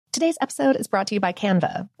Today's episode is brought to you by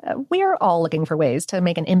Canva. We're all looking for ways to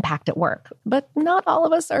make an impact at work, but not all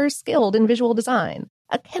of us are skilled in visual design.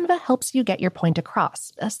 Canva helps you get your point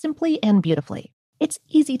across, simply and beautifully. It's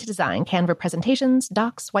easy to design Canva presentations,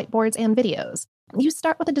 docs, whiteboards, and videos. You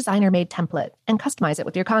start with a designer-made template and customize it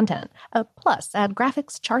with your content. Plus, add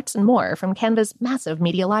graphics, charts, and more from Canva's massive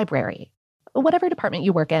media library. Whatever department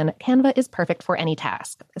you work in, Canva is perfect for any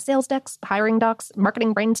task. Sales decks, hiring docs,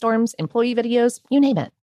 marketing brainstorms, employee videos, you name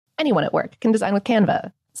it. Anyone at work can design with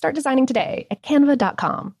Canva. Start designing today at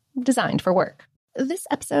canva.com. Designed for work. This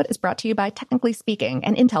episode is brought to you by Technically Speaking,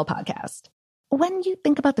 an Intel podcast. When you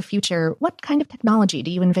think about the future, what kind of technology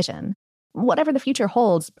do you envision? Whatever the future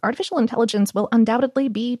holds, artificial intelligence will undoubtedly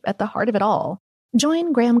be at the heart of it all.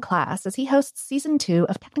 Join Graham Class as he hosts Season 2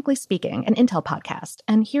 of Technically Speaking, an Intel podcast,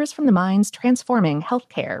 and hears from the minds transforming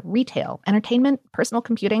healthcare, retail, entertainment, personal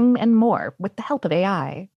computing, and more with the help of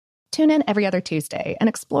AI. Tune in every other Tuesday and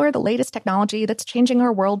explore the latest technology that's changing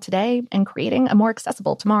our world today and creating a more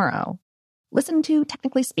accessible tomorrow. Listen to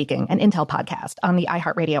Technically Speaking, an Intel podcast on the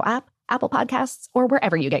iHeartRadio app, Apple Podcasts, or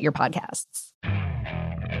wherever you get your podcasts.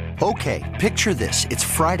 Okay, picture this. It's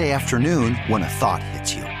Friday afternoon when a thought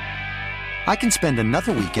hits you. I can spend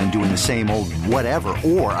another weekend doing the same old whatever,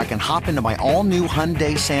 or I can hop into my all-new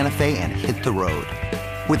Hyundai Santa Fe and hit the road.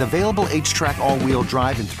 With available H-Track all-wheel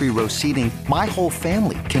drive and 3-row seating, my whole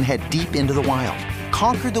family can head deep into the wild.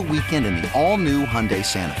 Conquer the weekend in the all-new Hyundai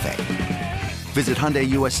Santa Fe. Visit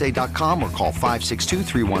HyundaiUSA.com or call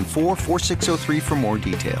 562-314-4603 for more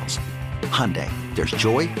details. Hyundai, there's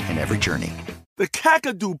joy in every journey. The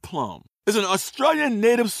Kakadu plum is an Australian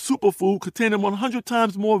native superfood containing 100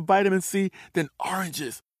 times more vitamin C than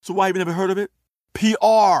oranges. So why have you never heard of it?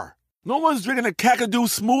 PR. No one's drinking a Kakadu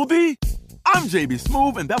smoothie? I'm JB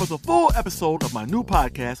Smoove, and that was a full episode of my new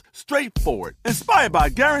podcast, Straightforward, inspired by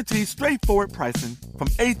guaranteed straightforward pricing from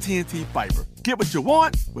AT&T Fiber. Get what you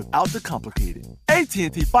want without the complicated. AT&T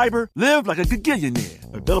Fiber, live like a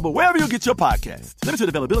gigillionaire. Available wherever you get your podcasts. Limited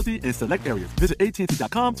availability in select areas. Visit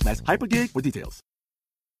AT&T.com/hypergig for details.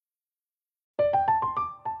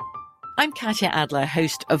 I'm Katya Adler,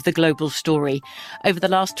 host of The Global Story. Over the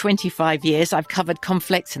last 25 years, I've covered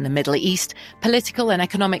conflicts in the Middle East, political and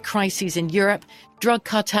economic crises in Europe, drug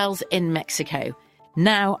cartels in Mexico.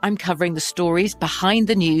 Now I'm covering the stories behind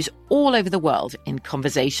the news all over the world in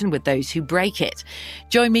conversation with those who break it.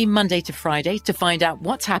 Join me Monday to Friday to find out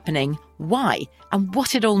what's happening, why, and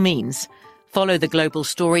what it all means. Follow The Global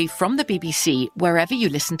Story from the BBC wherever you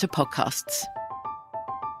listen to podcasts.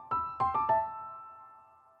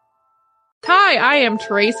 Hi, I am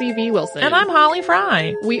Tracy V. Wilson. And I'm Holly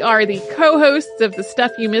Fry. We are the co-hosts of the Stuff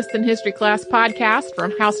You Missed in History Class podcast from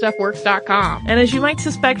HowStuffWorks.com. And as you might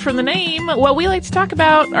suspect from the name, what we like to talk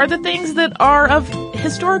about are the things that are of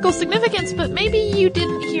historical significance, but maybe you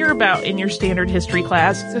didn't hear about in your standard history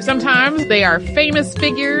class. So sometimes they are famous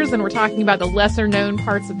figures, and we're talking about the lesser-known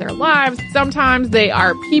parts of their lives. Sometimes they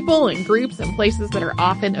are people and groups and places that are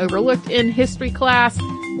often overlooked in history class.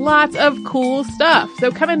 Lots of cool stuff. So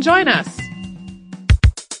come and join us.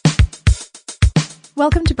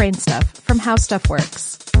 Welcome to Brain Stuff from How Stuff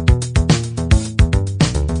Works.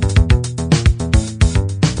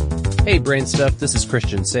 Hey Brain Stuff, this is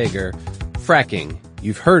Christian Sager. Fracking.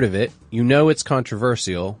 You've heard of it, you know it's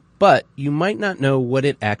controversial, but you might not know what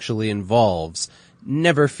it actually involves.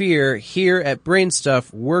 Never fear, here at Brain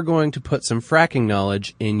Stuff, we're going to put some fracking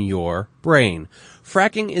knowledge in your brain.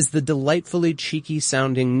 Fracking is the delightfully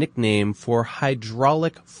cheeky-sounding nickname for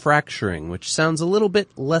hydraulic fracturing, which sounds a little bit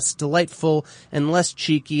less delightful and less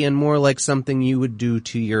cheeky and more like something you would do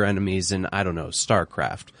to your enemies in, I don't know,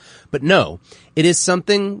 StarCraft. But no, it is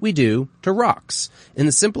something we do to rocks. In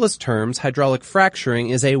the simplest terms, hydraulic fracturing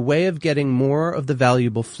is a way of getting more of the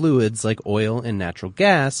valuable fluids like oil and natural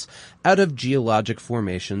gas out of geologic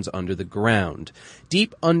formations under the ground.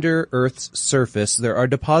 Deep under Earth's surface, there are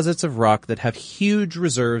deposits of rock that have huge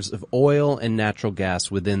reserves of oil and natural gas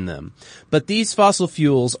within them. But these fossil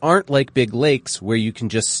fuels aren't like big lakes where you can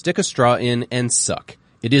just stick a straw in and suck.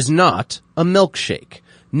 It is not a milkshake.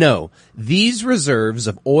 No, these reserves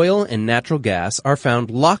of oil and natural gas are found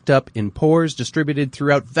locked up in pores distributed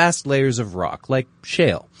throughout vast layers of rock, like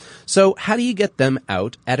shale. So how do you get them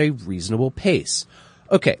out at a reasonable pace?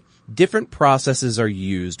 Okay, different processes are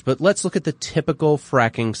used, but let's look at the typical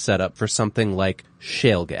fracking setup for something like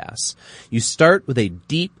shale gas. You start with a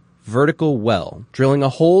deep, vertical well, drilling a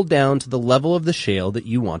hole down to the level of the shale that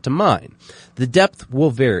you want to mine. The depth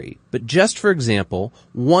will vary, but just for example,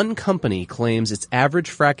 one company claims its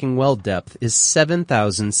average fracking well depth is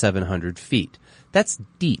 7,700 feet. That's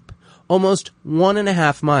deep. almost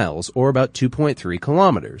 1.5 miles, or about 2.3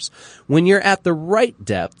 kilometers. When you're at the right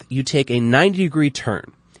depth, you take a 90-degree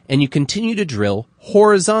turn, and you continue to drill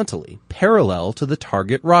horizontally, parallel to the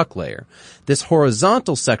target rock layer. This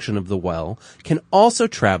horizontal section of the well can also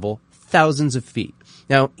travel thousands of feet.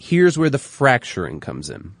 Now, here's where the fracturing comes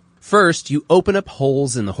in. First, you open up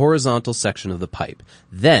holes in the horizontal section of the pipe.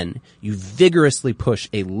 Then, you vigorously push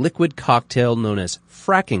a liquid cocktail known as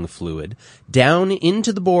fracking fluid down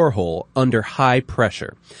into the borehole under high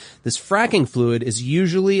pressure. This fracking fluid is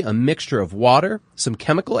usually a mixture of water, some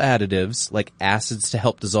chemical additives like acids to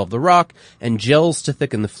help dissolve the rock, and gels to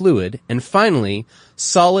thicken the fluid, and finally,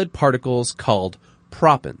 solid particles called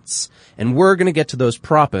proppants. And we're going to get to those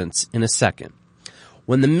proppants in a second.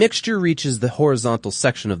 When the mixture reaches the horizontal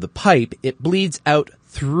section of the pipe, it bleeds out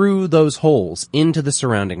through those holes into the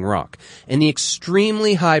surrounding rock. And the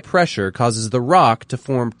extremely high pressure causes the rock to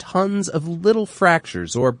form tons of little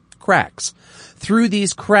fractures or cracks. Through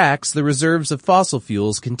these cracks, the reserves of fossil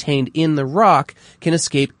fuels contained in the rock can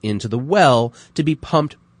escape into the well to be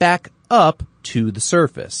pumped back up to the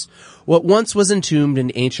surface. What once was entombed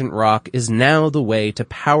in ancient rock is now the way to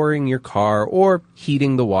powering your car or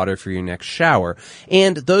heating the water for your next shower.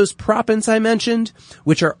 And those proppants I mentioned,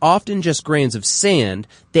 which are often just grains of sand,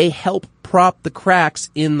 they help prop the cracks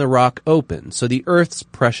in the rock open, so the Earth's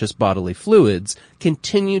precious bodily fluids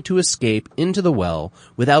continue to escape into the well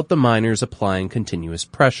without the miners applying continuous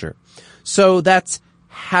pressure. So that's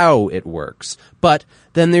how it works. But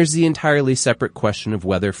then there's the entirely separate question of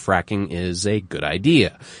whether fracking is a good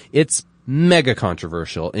idea. It's mega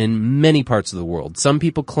controversial in many parts of the world. Some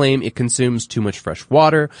people claim it consumes too much fresh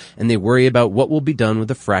water, and they worry about what will be done with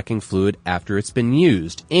the fracking fluid after it's been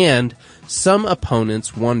used. And some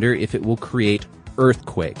opponents wonder if it will create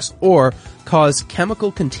earthquakes or cause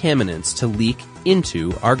chemical contaminants to leak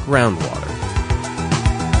into our groundwater.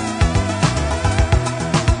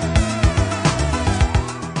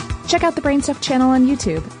 Check out the Brainstuff channel on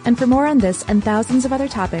YouTube, and for more on this and thousands of other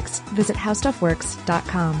topics, visit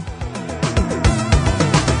howstuffworks.com.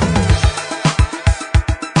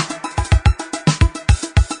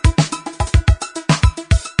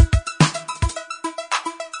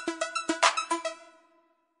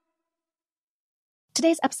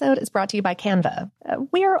 Today's episode is brought to you by Canva.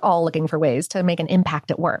 We're all looking for ways to make an impact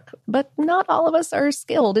at work, but not all of us are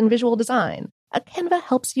skilled in visual design. Canva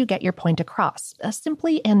helps you get your point across,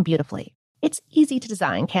 simply and beautifully. It's easy to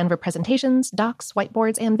design Canva presentations, docs,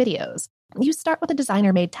 whiteboards, and videos. You start with a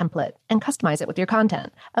designer-made template and customize it with your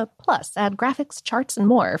content. Plus, add graphics, charts, and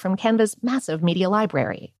more from Canva's massive media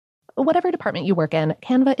library. Whatever department you work in,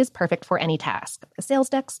 Canva is perfect for any task. Sales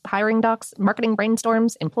decks, hiring docs, marketing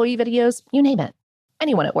brainstorms, employee videos, you name it.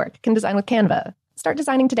 Anyone at work can design with Canva. Start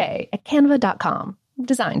designing today at canva.com.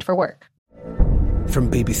 Designed for work. From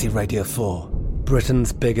BBC Radio 4,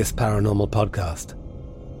 Britain's biggest paranormal podcast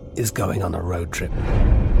is going on a road trip.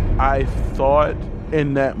 I thought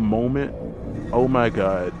in that moment, oh my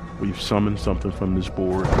God, we've summoned something from this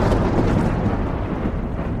board.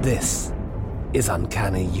 This is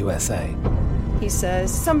Uncanny USA. He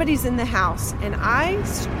says, somebody's in the house, and I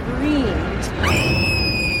screamed.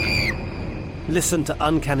 Listen to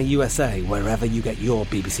Uncanny USA wherever you get your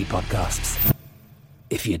BBC podcasts,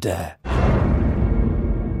 if you dare.